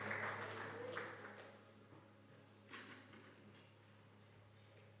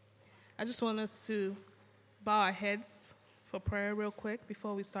I just want us to bow our heads for prayer real quick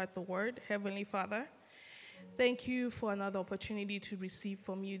before we start the word. Heavenly Father, thank you for another opportunity to receive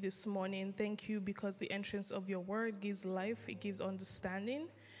from you this morning. Thank you because the entrance of your word gives life, it gives understanding.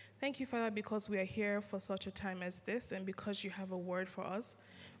 Thank you, Father, because we are here for such a time as this and because you have a word for us.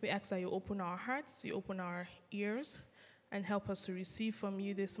 We ask that you open our hearts, you open our ears, and help us to receive from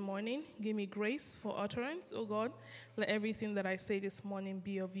you this morning. Give me grace for utterance, oh God. Let everything that I say this morning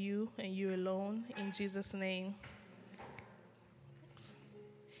be of you and you alone. In Jesus' name.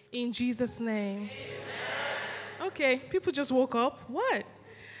 In Jesus' name. Amen. Okay, people just woke up. What?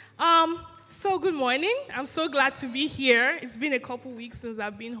 So good morning. I'm so glad to be here. It's been a couple weeks since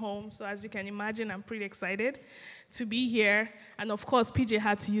I've been home, so as you can imagine, I'm pretty excited to be here. And of course, PJ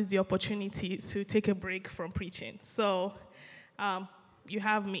had to use the opportunity to take a break from preaching. So you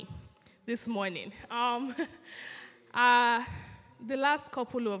have me this morning. The last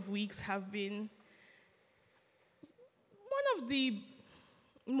couple of weeks have been one of the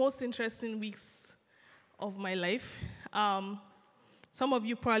most interesting weeks of my life. Some of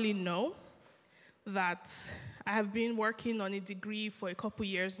you probably know that I have been working on a degree for a couple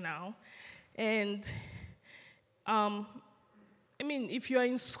years now. And if you're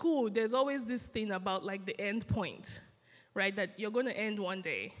in school, there's always this thing about like the end point, right? That you're going to end one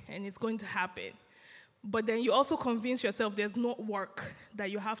day and it's going to happen. But then you also convince yourself there's no work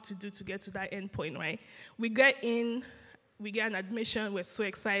that you have to do to get to that end point, right? We get in, we get an admission, we're so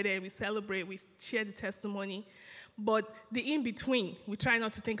excited, we celebrate, we share the testimony. But the in-between, we try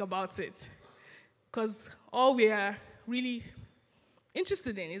not to think about it. Because all we are really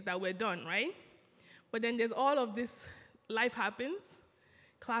interested in is that we're done, right? But then there's all of this, life happens,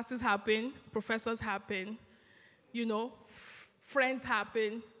 classes happen, professors happen, friends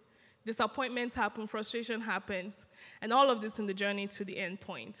happen, disappointments happen, frustration happens, and all of this in the journey to the end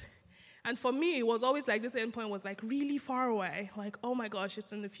point. And for me, it was always like this end point was like really far away, like, oh my gosh,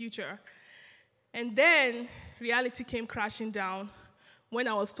 it's in the future. And then reality came crashing down when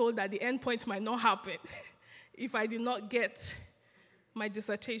I was told that the end point might not happen if I did not get my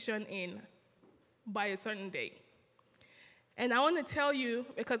dissertation in by a certain date. And I want to tell you,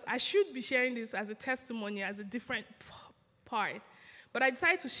 because I should be sharing this as a testimony, as a different part, but I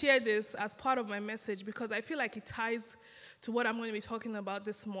decided to share this as part of my message because I feel like it ties to what I'm going to be talking about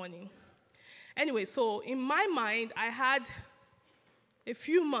this morning. Anyway, so in my mind, I had a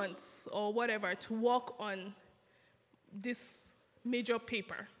few months or whatever to work on this major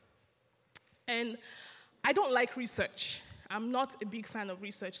paper. And I don't like research. I'm not a big fan of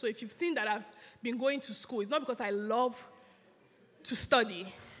research. So if you've seen that I've been going to school, it's not because I love to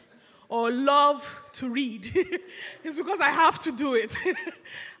study or love to read. It's because I have to do it.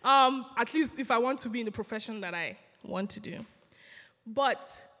 At least if I want to be in the profession that I want to do.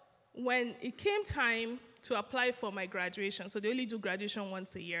 But when it came time to apply for my graduation, so they only do graduation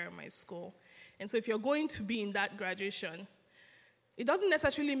once a year in my school. And so if you're going to be in that graduation, it doesn't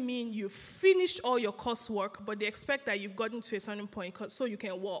necessarily mean you've finished all your coursework, but they expect that you've gotten to a certain point so you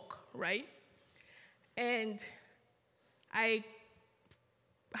can walk, right? And I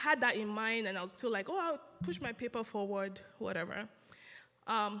had that in mind, and I was still like, I'll push my paper forward, whatever.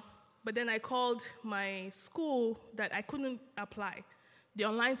 But then I called my school that I couldn't apply. The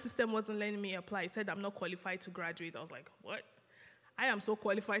online system wasn't letting me apply. It said I'm not qualified to graduate. I was like, what? I am so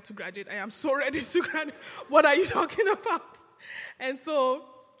qualified to graduate. I am so ready to graduate. What are you talking about? And so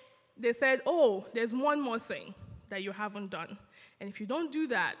they said, there's one more thing that you haven't done. And if you don't do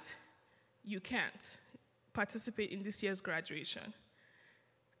that, you can't participate in this year's graduation.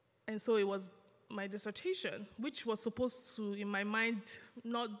 And so it was my dissertation, which was supposed to, in my mind,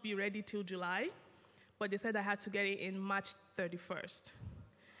 not be ready till July. But they said I had to get it in March 31st.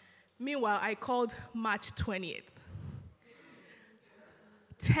 Meanwhile, I called March 20th.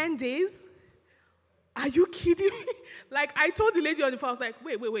 10 days? Are you kidding me? Like, I told the lady on the phone, I was like,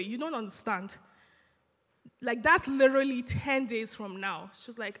 wait, you don't understand. Like, that's literally 10 days from now. She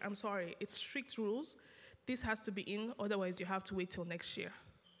was like, I'm sorry, it's strict rules. This has to be in, otherwise you have to wait till next year.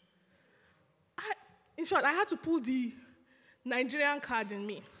 In short, I had to pull the Nigerian card in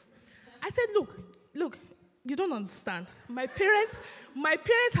me. I said, look, you don't understand. My parents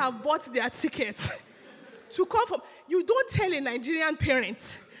have bought their tickets to come from. You don't tell a Nigerian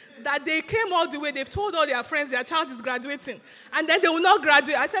parent that they came all the way, they've told all their friends their child is graduating, and then they will not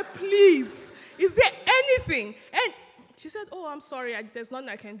graduate. I said, please, is there anything? And she said, I'm sorry, there's nothing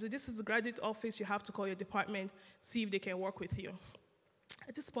I can do. This is the graduate office. You have to call your department, see if they can work with you.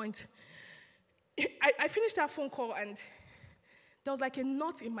 At this point, I finished that phone call, and there was like a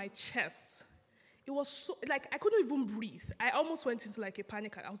knot in my chest. It was so, like, I couldn't even breathe. I almost went into like a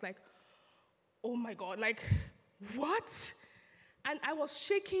panic. I was like, oh my God, like, what? And I was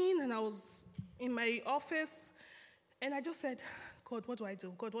shaking, and I was in my office, and I just said, God, what do I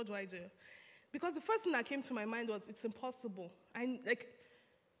do? God, what do I do? Because the first thing that came to my mind was, it's impossible.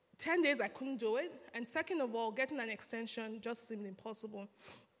 10 days I couldn't do it, and second of all, getting an extension just seemed impossible.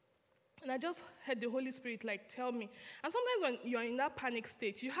 And I just heard the Holy Spirit tell me. And sometimes when you're in that panic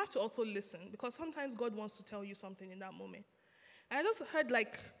state, you have to also listen, because sometimes God wants to tell you something in that moment. And I just heard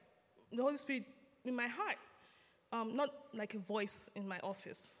the Holy Spirit in my heart, not like a voice in my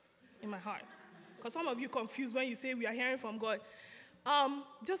office, in my heart. Because some of you confused when you say we are hearing from God.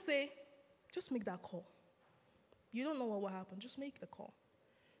 Just make that call. You don't know what will happen. Just make the call.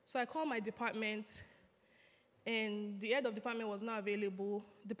 So I called my department, and the head of department was not available.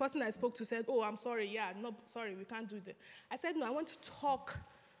 The person I spoke to said, oh, I'm sorry. Yeah, no, sorry, we can't do that. I said, no, I want to talk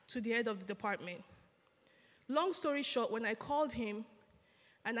to the head of the department. Long story short, when I called him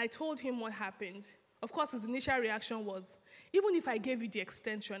and I told him what happened, of course, his initial reaction was, even if I gave you the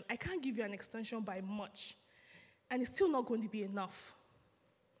extension, I can't give you an extension by much, and it's still not going to be enough.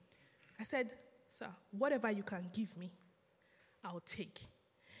 I said, sir, whatever you can give me, I'll take.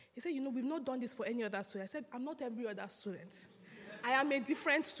 He said, we've not done this for any other student. I said, I'm not every other student. I am a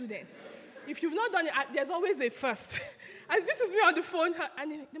different student. If you've not done it, there's always a first. And this is me on the phone.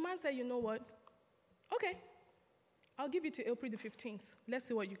 And the man said, you know what? Okay, I'll give you to April the 15th. Let's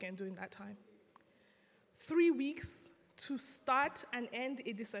see what you can do in that time. 3 weeks to start and end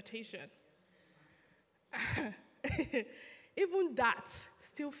a dissertation. Even that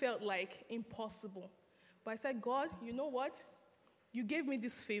still felt like impossible. But I said, God, you know what? You gave me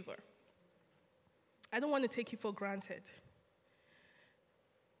this favor. I don't want to take it for granted.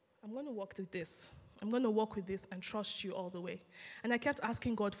 I'm going to walk with this. I'm going to walk with this and trust you all the way. And I kept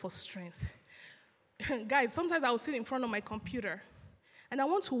asking God for strength. Guys, sometimes I will sit in front of my computer and I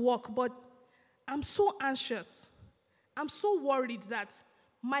want to walk, but I'm so anxious. I'm so worried that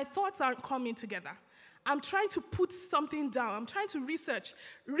my thoughts aren't coming together. I'm trying to put something down. I'm trying to research.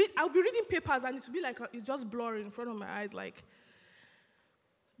 I'll be reading papers and it'll be it's just blurring in front of my eyes.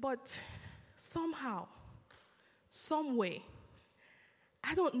 But somehow, some way,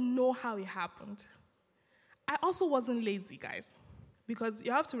 I don't know how it happened. I also wasn't lazy, guys, because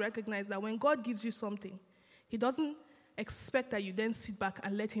you have to recognize that when God gives you something, he doesn't expect that you then sit back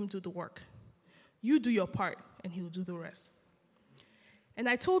and let him do the work. You do your part, and he'll do the rest. And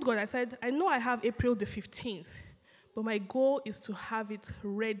I told God, I said, I know I have April the 15th, but my goal is to have it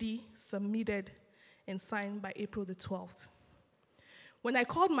ready, submitted, and signed by April the 12th. When I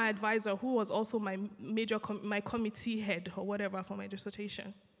called my advisor, who was also my my committee head or whatever for my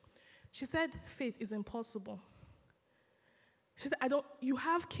dissertation, she said, Faith, is impossible. She said, you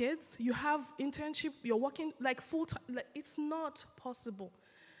have kids, you have internship, you're working full-time, it's not possible.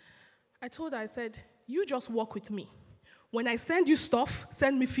 I told her, I said, you just work with me. When I send you stuff,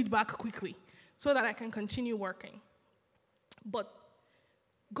 send me feedback quickly so that I can continue working. But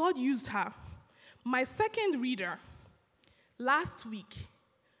God used her. My second reader last week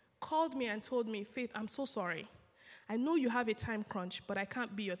called me and told me, Faith, I'm so sorry. I know you have a time crunch, but I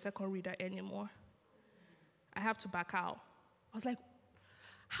can't be your second reader anymore. I have to back out. I was like,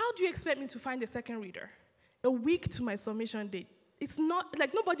 how do you expect me to find a second reader? A week to my submission date. It's not,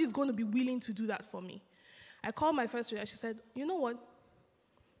 nobody's going to be willing to do that for me. I called my first reader. She said, you know what?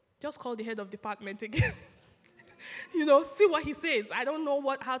 Just call the head of department again. See what he says. I don't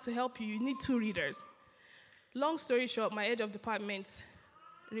know how to help you. You need 2 readers. Long story short, my head of department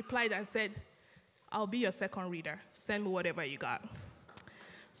replied and said, I'll be your second reader. Send me whatever you got.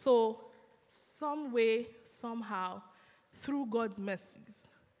 So, some way, somehow, through God's mercies,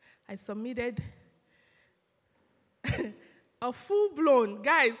 I submitted a full-blown,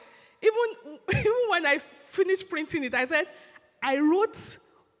 guys, even when I finished printing it, I said, I wrote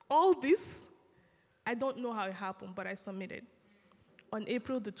all this. I don't know how it happened, but I submitted on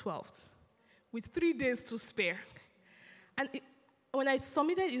April the 12th with 3 days to spare. And when I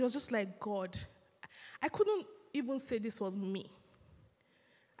submitted, it was just like, God, I couldn't even say this was me.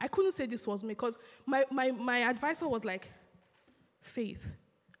 I couldn't say this was me because my advisor was like, Faith,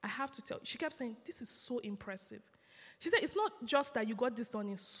 I have to tell you. She kept saying, this is so impressive. She said, it's not just that you got this done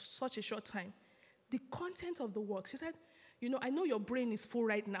in such a short time. The content of the work. She said, I know your brain is full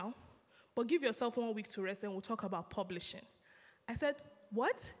right now, but give yourself 1 week to rest and we'll talk about publishing. I said,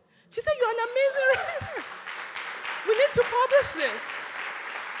 what? She said, you're an amazing writer. We need to publish this.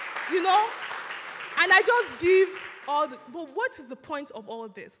 And I just give but what is the point of all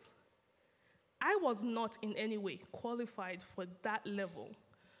this? I was not in any way qualified for that level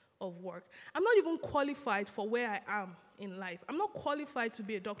of work. I'm not even qualified for where I am in life. I'm not qualified to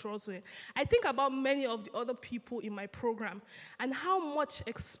be a doctor also. I think about many of the other people in my program and how much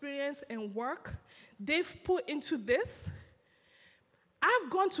experience and work they've put into this. I've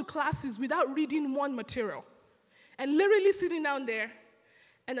gone to classes without reading one material and literally sitting down there.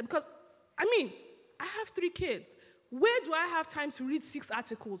 And because, I have 3 kids. Where do I have time to read 6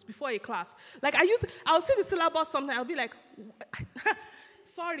 articles before a class? Like I'll see the syllabus sometimes, I'll be like,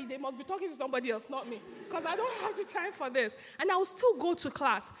 sorry, they must be talking to somebody else, not me, because I don't have the time for this. And I'll still go to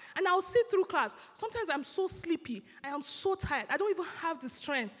class, and I'll sit through class. Sometimes I'm so sleepy, I am so tired, I don't even have the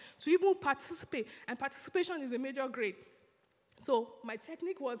strength to even participate, and participation is a major grade. So my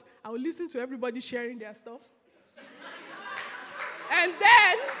technique was, I would listen to everybody sharing their stuff, and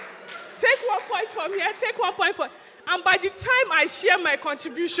then take 1 point from here, take 1 point from. And by the time I share my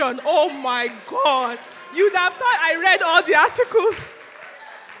contribution, oh my God, you'd have thought I read all the articles.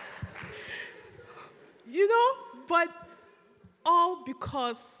 But all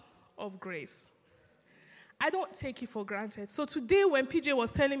because of grace. I don't take it for granted. So today when PJ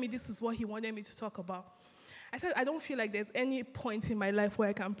was telling me this is what he wanted me to talk about, I said, I don't feel like there's any point in my life where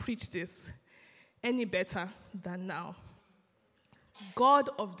I can preach this any better than now. God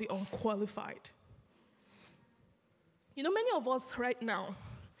of the unqualified. Many of us right now,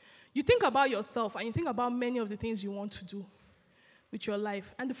 you think about yourself and you think about many of the things you want to do with your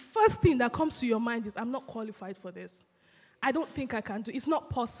life. And the first thing that comes to your mind is, I'm not qualified for this. I don't think I can do it. It's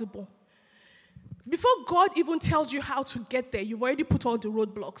not possible. Before God even tells you how to get there, you've already put all the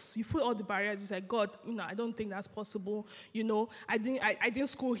roadblocks. You put all the barriers. You say, God, I don't think that's possible. I didn't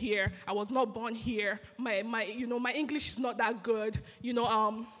school here. I was not born here. My English is not that good.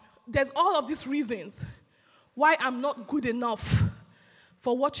 There's all of these reasons why I'm not good enough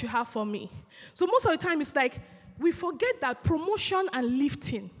for what you have for me. So most of the time, it's like we forget that promotion and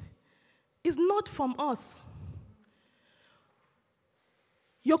lifting is not from us.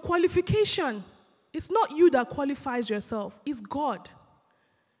 Your qualification, it's not you that qualifies yourself. It's God.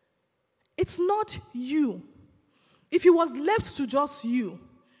 It's not you. If it was left to just you,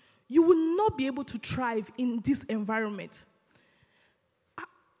 you would not be able to thrive in this environment.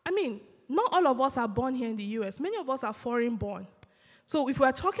 Not all of us are born here in the US. Many of us are foreign born. So if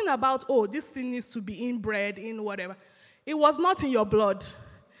we're talking about, this thing needs to be inbred in whatever, it was not in your blood.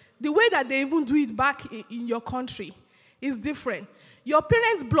 The way that they even do it back in your country is different. Your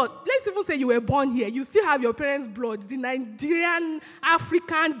parents' blood, let's even say you were born here, you still have your parents' blood, the Nigerian,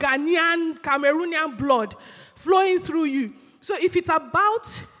 African, Ghanaian, Cameroonian blood flowing through you. So if it's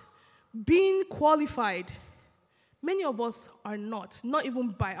about being qualified, many of us are not even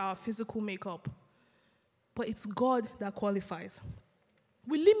by our physical makeup, but it's God that qualifies.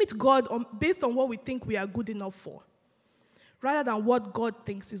 We limit God based on what we think we are good enough for, rather than what God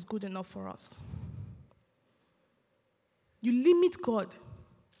thinks is good enough for us. You limit God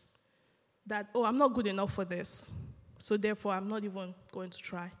that, I'm not good enough for this, so therefore I'm not even going to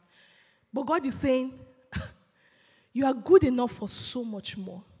try. But God is saying, you are good enough for so much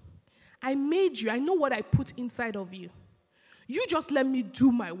more. I made you. I know what I put inside of you. You just let me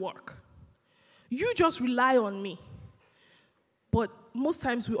do my work. You just rely on me. But most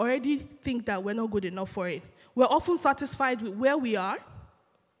times we already think that we're not good enough for it. We're often satisfied with where we are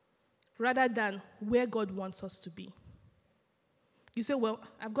rather than where God wants us to be. You say,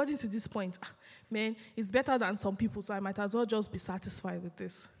 I've gotten to this point. Man, it's better than some people, so I might as well just be satisfied with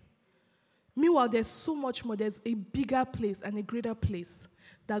this. Meanwhile, there's so much more. There's a bigger place and a greater place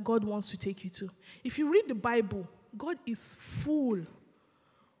that God wants to take you to. If you read the Bible, God is full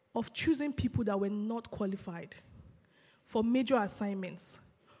of choosing people that were not qualified for major assignments,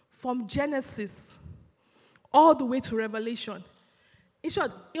 from Genesis all the way to Revelation. In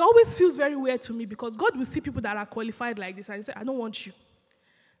short, it always feels very weird to me because God will see people that are qualified like this and he say, I don't want you.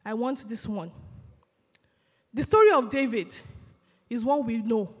 I want this one. The story of David is one we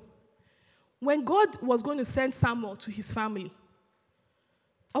know. When God was going to send Samuel to his family,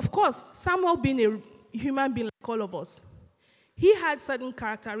 of course, Samuel being a human being like all of us, he had certain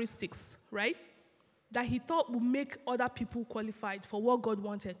characteristics, right, that he thought would make other people qualified for what God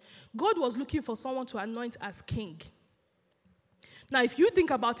wanted. God was looking for someone to anoint as king. Now, if you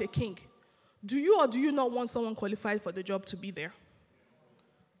think about a king, do you or do you not want someone qualified for the job to be there?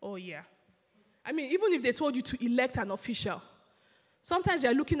 Oh, yeah. Even if they told you to elect an official, sometimes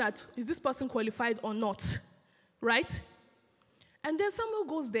you're looking at, is this person qualified or not, right? And then Samuel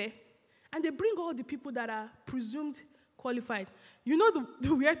goes there, and they bring all the people that are presumed qualified. You know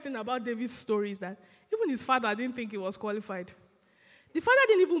the weird thing about David's story is that even his father didn't think he was qualified. The father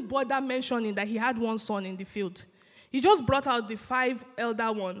didn't even bother mentioning that he had one son in the field. He just brought out the 5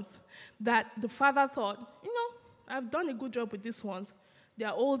 elder ones that the father thought, I've done a good job with these ones. They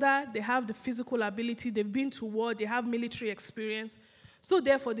are older, they have the physical ability, they've been to war, they have military experience. So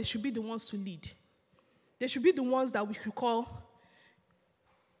therefore, they should be the ones to lead. They should be the ones that we could call,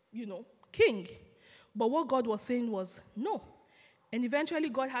 king. But what God was saying was, no. And eventually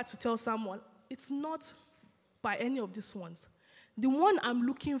God had to tell someone, it's not by any of these ones. The one I'm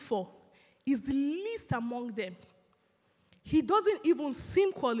looking for is the least among them. He doesn't even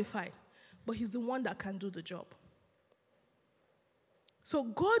seem qualified, but he's the one that can do the job. So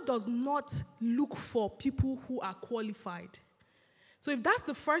God does not look for people who are qualified. So if that's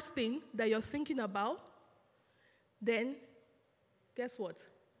the first thing that you're thinking about, then guess what?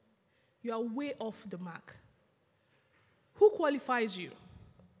 You are way off the mark. Who qualifies you?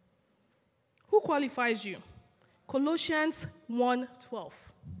 Who qualifies you? Colossians 1:12.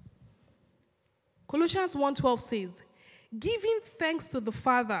 Colossians 1:12 says, giving thanks to the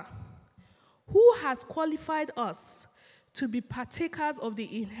Father who has qualified us to be partakers of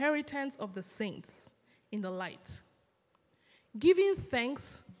the inheritance of the saints in the light. Giving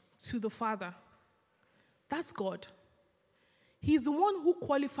thanks to the Father. That's God. He's the one who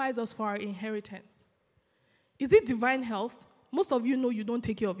qualifies us for our inheritance. Is it divine health? Most of you know you don't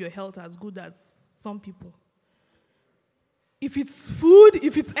take care of your health as good as some people. If it's food,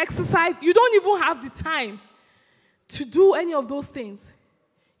 if it's exercise, you don't even have the time to do any of those things.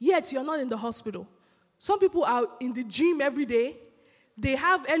 Yet you're not in the hospital. Some people are in the gym every day. They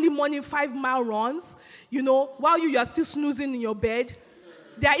have early morning 5-mile runs, while you are still snoozing in your bed.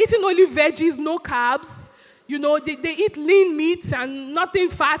 They are eating only veggies, no carbs. They eat lean meat and nothing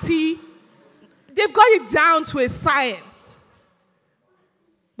fatty. They've got it down to a science.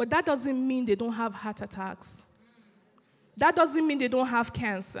 But that doesn't mean they don't have heart attacks. That doesn't mean they don't have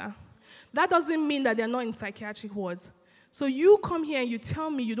cancer. That doesn't mean that they're not in psychiatric wards. So you come here and you tell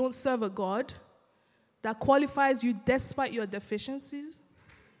me you don't serve a God that qualifies you despite your deficiencies?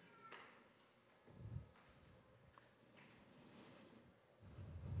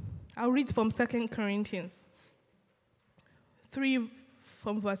 I'll read from 2 Corinthians 3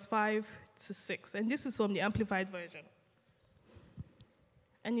 from verse 5 to 6. And this is from the Amplified Version.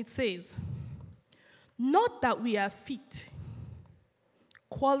 And it says, not that we are fit,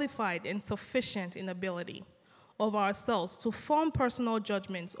 qualified, and sufficient in ability of ourselves to form personal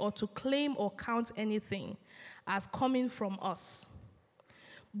judgments or to claim or count anything as coming from us.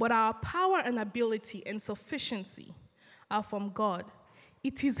 But our power and ability and sufficiency are from God.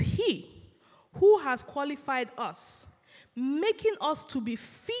 It is He who has qualified us, making us to be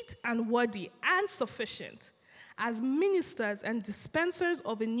fit and worthy and sufficient as ministers and dispensers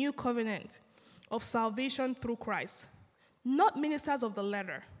of a new covenant of salvation through Christ, not ministers of the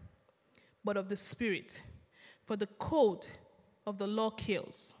letter, but of the Spirit. For the code of the law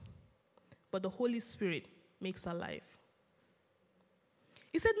kills, but the Holy Spirit makes alive.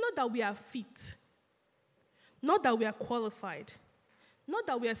 He said, not that we are fit, not that we are qualified, not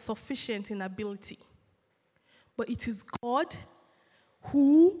that we are sufficient in ability, but it is God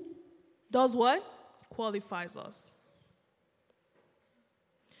who does what? Qualifies us.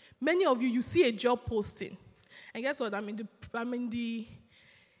 Many of you see a job posting, and guess what? I'm in the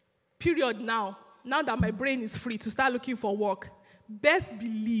period now that my brain is free to start looking for work. Best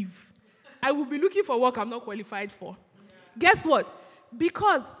believe I will be looking for work I'm not qualified for. Guess what?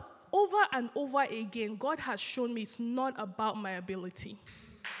 Because over and over again, God has shown me it's not about my ability.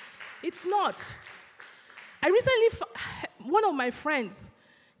 It's not. I recently, one of my friends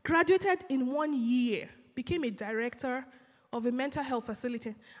graduated in 1 year, became a director of a mental health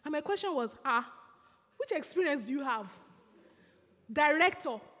facility. And my question was, which experience do you have?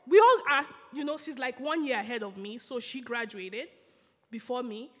 Director. We all are, she's like 1 year ahead of me, so she graduated before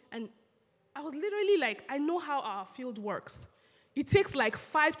me. And I was literally like, I know how our field works. It takes like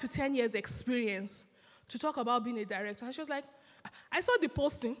 5 to 10 years experience to talk about being a director. And she was like, I saw the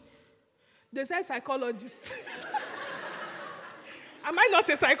posting. They said psychologist. Am I not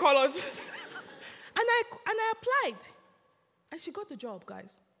a psychologist? and I applied. And she got the job,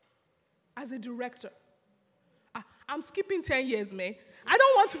 guys, as a director. I'm skipping 10 years, man. I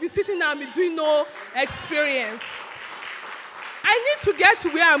don't want to be sitting down and be doing no experience. I need to get to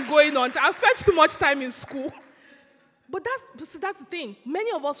where I'm going on. I've spent too much time in school. But that's the thing.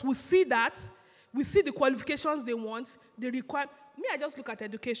 Many of us will see that. We see the qualifications they want. They require. Me, I just look at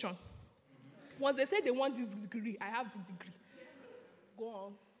education. Once they say they want this degree, I have the degree. Go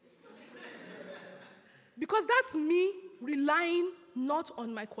on. Because that's me relying not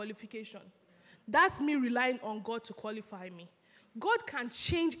on my qualification. That's me relying on God to qualify me. God can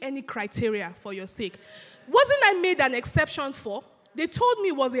change any criteria for your sake. Wasn't I made an exception for? They told me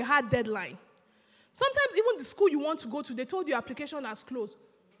it was a hard deadline. Sometimes even the school you want to go to, they told you application has closed.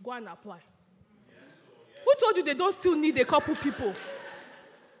 Go and apply. Who told you they don't still need a couple people?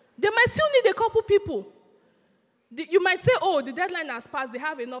 They might still need a couple people. You might say, oh, the deadline has passed, they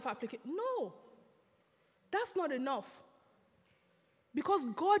have enough applications. No, that's not enough. Because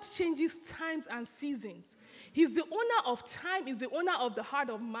God changes times and seasons. He's the owner of time, he's the owner of the heart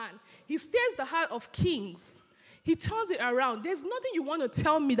of man. He steers the heart of kings. He turns it around. There's nothing you want to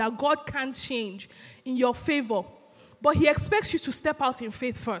tell me that God can't change in your favor. But he expects you to step out in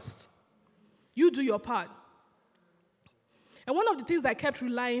faith first. You do your part. And one of the things I kept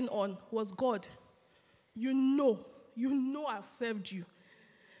relying on was God. You know I've served you.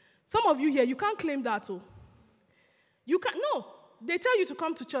 Some of you here, you can't claim that. Oh. You can't, no. They tell you to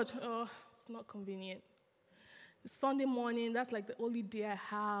come to church. Oh, it's not convenient. It's Sunday morning, that's like the only day I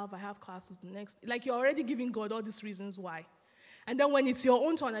have classes the next. Like you're already giving God all these reasons why. And then when it's your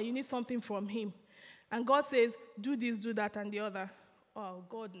own turn and you need something from him, and God says, do this, do that, and the other. Oh,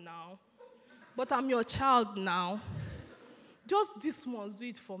 God now. But I'm your child now. Just this once, do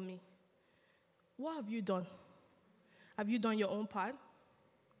it for me. What have you done? Have you done your own part?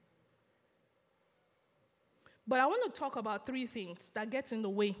 But I want to talk about 3 things that get in the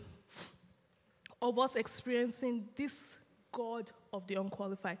way of us experiencing this God of the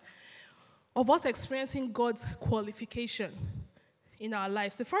unqualified, of us experiencing God's qualification in our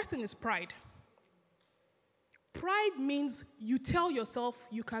lives. The first thing is pride. Pride means you tell yourself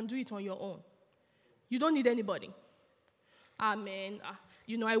you can do it on your own. You don't need anybody. Amen.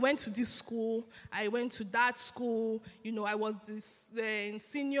 I went to this school, I went to that school, I was this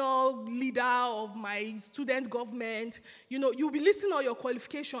senior leader of my student government. You'll be listing all your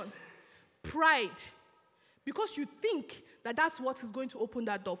qualification. Pride. Because you think that that's what is going to open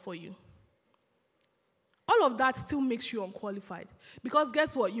that door for you. All of that still makes you unqualified. Because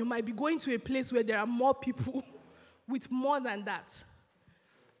guess what? You might be going to a place where there are more people with more than that.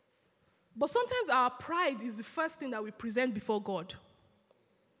 But sometimes our pride is the first thing that we present before God.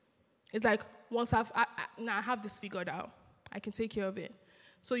 It's like, once I have this figured out, I can take care of it.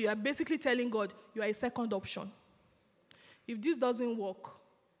 So you are basically telling God, you are a second option. If this doesn't work.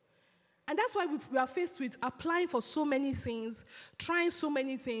 And that's why we are faced with applying for so many things, trying so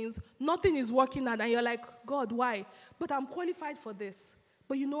many things, nothing is working out, and you're like, God, why? But I'm qualified for this.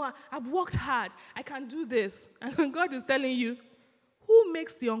 But I've worked hard. I can do this. And God is telling you, who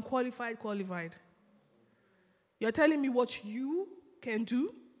makes the unqualified qualified? You're telling me what you can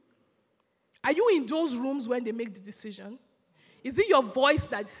do? Are you in those rooms when they make the decision? Is it your voice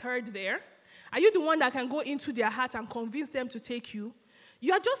that's heard there? Are you the one that can go into their heart and convince them to take you?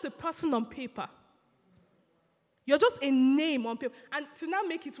 You are just a person on paper. You're just a name on paper. And to now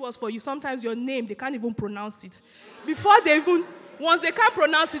make it worse for you, sometimes your name, they can't even pronounce it. Once they can't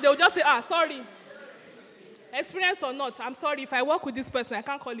pronounce it, they'll just say, sorry. Experience or not, I'm sorry, if I work with this person, I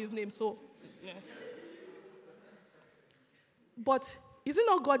can't call his name, so. Yeah. But is it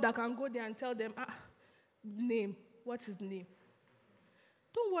not God that can go there and tell them, name, what's his name?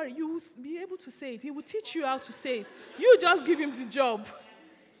 Don't worry, you will be able to say it. He will teach you how to say it. You just give him the job.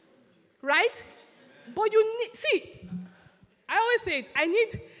 Right? But I always say it, I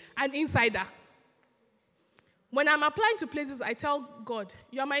need an insider. When I'm applying to places, I tell God,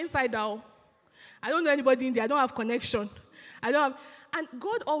 you are my insider. I don't know anybody in there. I don't have connection. And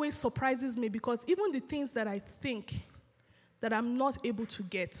God always surprises me because even the things that I think that I'm not able to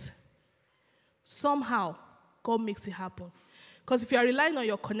get, somehow God makes it happen. Because if you are relying on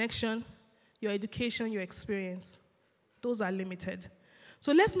your connection, your education, your experience, those are limited.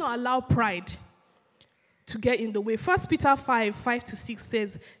 So let's not allow pride to get in the way. 1 Peter 5:5-6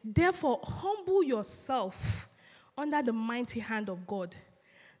 says, therefore humble yourself under the mighty hand of God,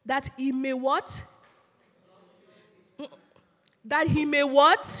 that he may what? That he may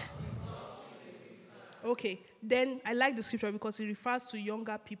what? Okay, then I like the scripture because it refers to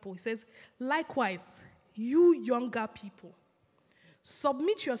younger people. It says, likewise, you younger people,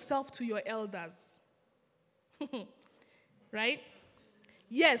 submit yourself to your elders. Right?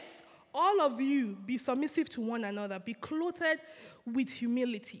 Yes, all of you be submissive to one another. Be clothed with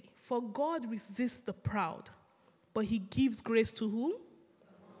humility. For God resists the proud, but he gives grace to whom?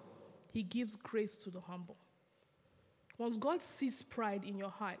 He gives grace to the humble. Once God sees pride in your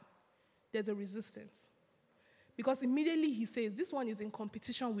heart, there's a resistance. Because immediately he says, this one is in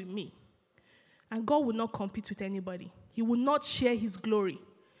competition with me. And God will not compete with anybody. He will not share his glory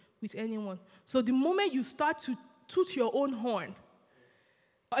with anyone. So the moment you start to toot your own horn,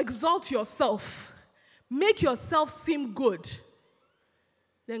 exalt yourself, make yourself seem good,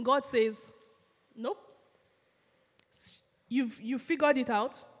 Then God says, nope. You've figured it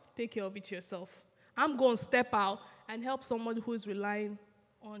out. Take care of it yourself. I'm going to step out and help someone who is relying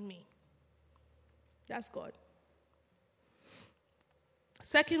on me. That's God.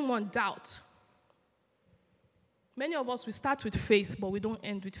 Second one, doubt. Many of us, we start with faith, but we don't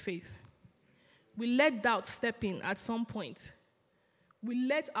end with faith. We let doubt step in at some point. We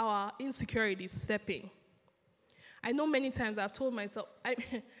let our insecurities step in. I know many times I've told myself,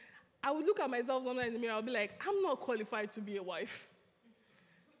 I would look at myself sometimes in the mirror, I'll be like, I'm not qualified to be a wife.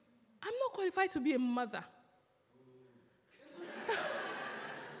 I'm not qualified to be a mother.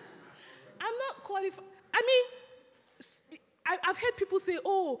 I'm not qualified. I mean, I've heard people say,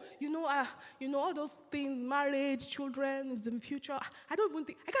 oh, all those things, marriage, children, is in the future. I can't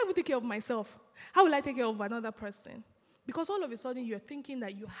even take care of myself. How will I take care of another person? Because all of a sudden you're thinking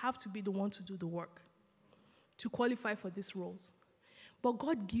that you have to be the one to do the work, to qualify for these roles. But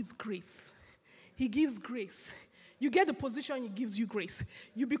God gives grace. He gives grace. You get the position, He gives you grace.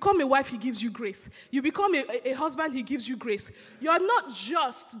 You become a wife, He gives you grace. You become a husband, He gives you grace. You're not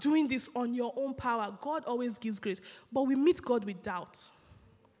just doing this on your own power. God always gives grace. But we meet God with doubt.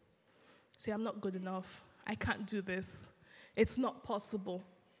 Say, I'm not good enough. I can't do this. It's not possible.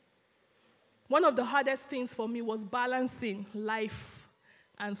 One of the hardest things for me was balancing life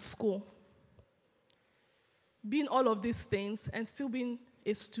and school. Being all of these things and still being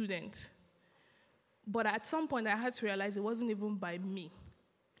a student. But at some point, I had to realize it wasn't even by me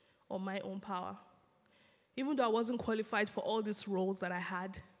or my own power. Even though I wasn't qualified for all these roles that I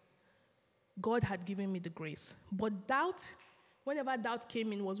had, God had given me the grace. But doubt, whenever doubt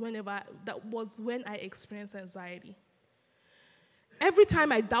came in, was when I experienced anxiety. Every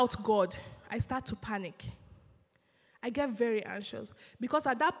time I doubt God, I start to panic. I get very anxious. Because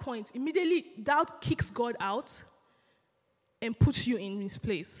at that point, immediately, doubt kicks God out and puts you in His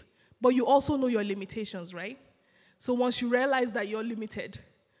place. But you also know your limitations, right? So once you realize that you're limited,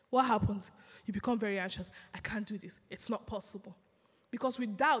 what happens? You become very anxious. I can't do this. It's not possible. Because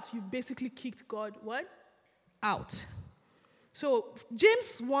with doubt, you've basically kicked God, what? Out. So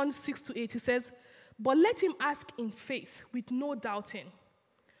James 1, 6-8, he says, but let him ask in faith with no doubting.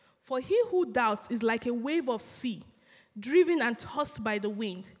 For he who doubts is like a wave of sea, driven and tossed by the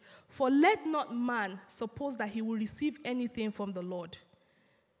wind. For let not man suppose that he will receive anything from the Lord.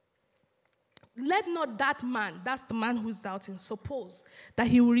 Let not that man, that's the man who's doubting, suppose that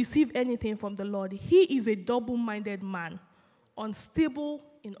he will receive anything from the Lord. He is a double-minded man, unstable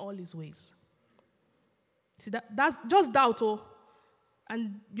in all his ways. See, that's just doubt,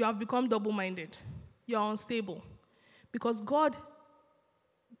 and you have become double-minded. You are unstable. Because God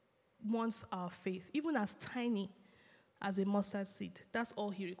wants our faith, even as tiny as a mustard seed. That's all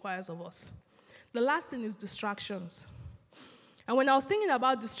He requires of us. The last thing is distractions. And when I was thinking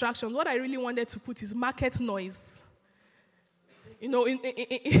about distractions, what I really wanted to put is market noise.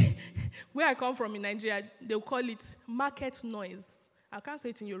 Where I come from in Nigeria, they'll call it market noise. I can't say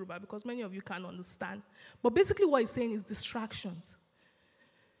it in Yoruba because many of you can't understand. But basically what he's saying is distractions.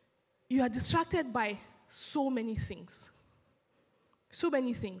 You are distracted by so many things. So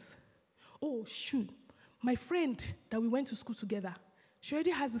many things. Oh, shoot. My friend that we went to school together, she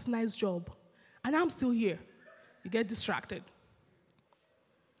already has this nice job. And I'm still here. You get distracted.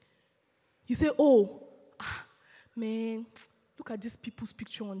 You say, man, look at these people's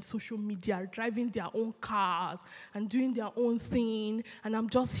picture on social media, driving their own cars and doing their own thing, and I'm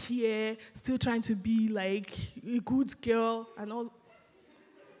just here, still trying to be like a good girl and all.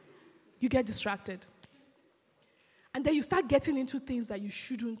 You get distracted. And then you start getting into things that you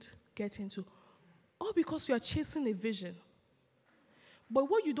shouldn't get into. All because you are chasing a vision. But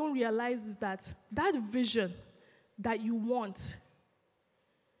what you don't realize is that vision that you want,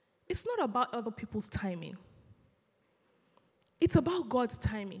 it's not about other people's timing. It's about God's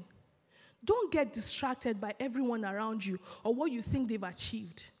timing. Don't get distracted by everyone around you or what you think they've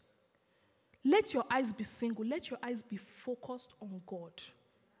achieved. Let your eyes be single. Let your eyes be focused on God.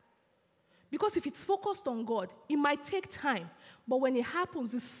 Because if it's focused on God, it might take time. But when it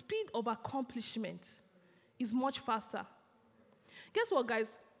happens, the speed of accomplishment is much faster. Guess what,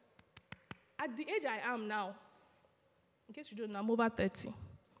 guys? At the age I am now, in case you don't know, I'm over 30.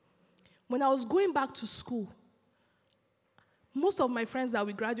 When I was going back to school, most of my friends that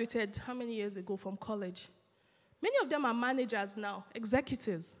we graduated how many years ago from college, many of them are managers now,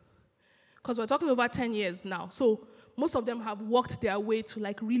 executives. Because we're talking over 10 years now. So most of them have worked their way to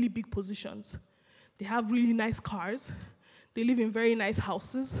like really big positions. They have really nice cars. They live in very nice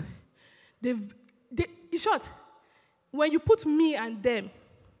houses. In short, when you put me and them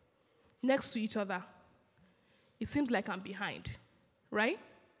next to each other, it seems like I'm behind, right?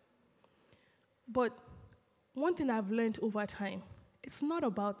 But one thing I've learned over time, it's not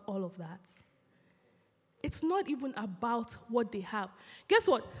about all of that. It's not even about what they have. Guess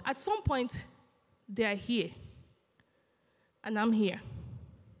what? At some point, they are here. And I'm here.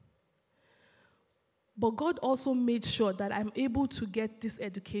 But God also made sure that I'm able to get this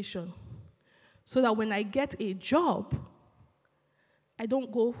education so that when I get a job, I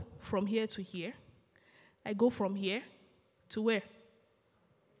don't go from here to here. I go from here to where?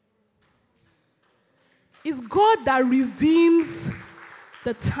 It's God that redeems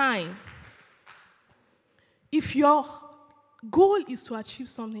the time. If your goal is to achieve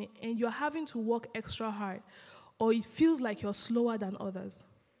something and you're having to work extra hard, or it feels like you're slower than others,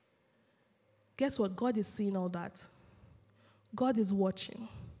 guess what? God is seeing all that. God is watching.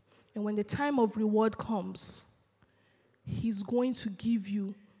 And when the time of reward comes, He's going to give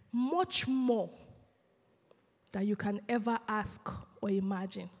you much more than you can ever ask or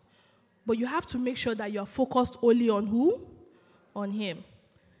imagine. But you have to make sure that you're focused only on who? On Him.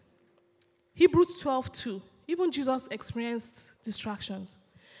 Hebrews 12:2. Even Jesus experienced distractions.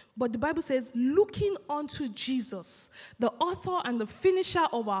 But the Bible says, looking unto Jesus, the author and the finisher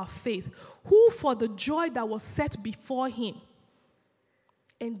of our faith, who for the joy that was set before Him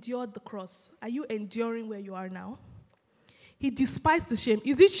endured the cross. Are you enduring where you are now? He despised the shame.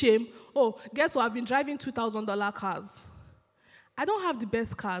 Is it shame? Oh, guess what? I've been driving $2,000 cars. I don't have the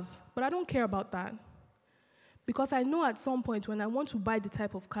best cars, but I don't care about that. Because I know at some point when I want to buy the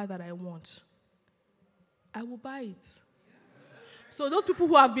type of car that I want, I will buy it. So those people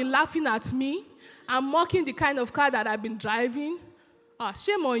who have been laughing at me and mocking the kind of car that I've been driving,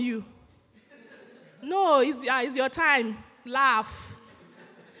 shame on you. No, it's your time. Laugh.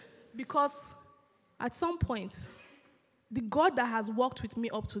 Because at some point, the God that has walked with me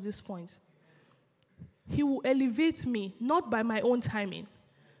up to this point, He will elevate me, not by my own timing,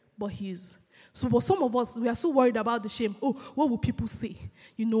 but His. So, but some of us, we are so worried about the shame. Oh, what will people say?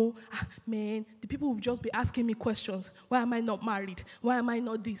 Man, the people will just be asking me questions. Why am I not married? Why am I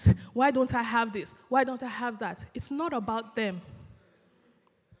not this? Why don't I have this? Why don't I have that? It's not about them.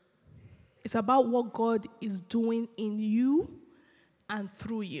 It's about what God is doing in you and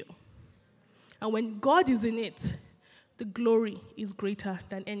through you. And when God is in it, the glory is greater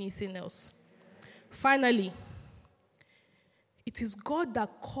than anything else. Finally, it is God that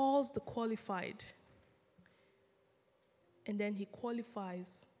calls the qualified, and then He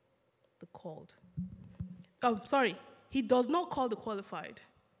qualifies the called. He does not call the qualified,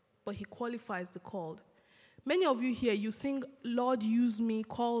 but He qualifies the called. Many of you here, you sing, Lord, use me,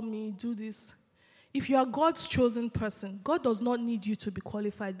 call me, do this. If you are God's chosen person, God does not need you to be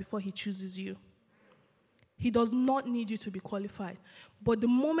qualified before He chooses you. He does not need you to be qualified. But the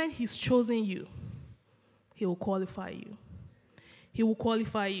moment He's chosen you, He will qualify you. He will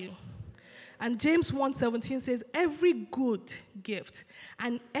qualify you. And James 1:17 says, every good gift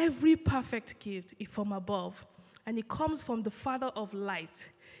and every perfect gift is from above, and it comes from the Father of light,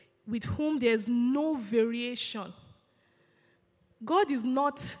 with whom there is no variation. God is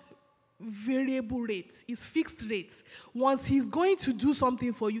not variable rates, He's fixed rates. Once He's going to do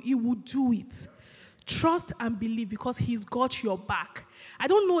something for you, He will do it. Trust and believe, because He's got your back. I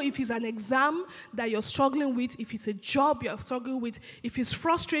don't know if it's an exam that you're struggling with, if it's a job you're struggling with, if it's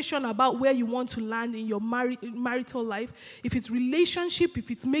frustration about where you want to land in your marital life, if it's relationship,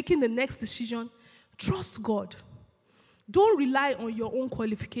 if it's making the next decision. Trust God. Don't rely on your own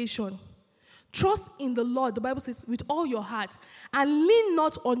qualification. Trust in the Lord, the Bible says, with all your heart, and lean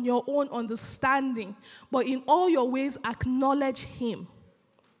not on your own understanding, but in all your ways acknowledge Him,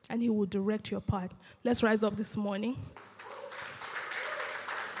 and He will direct your path. Let's rise up this morning.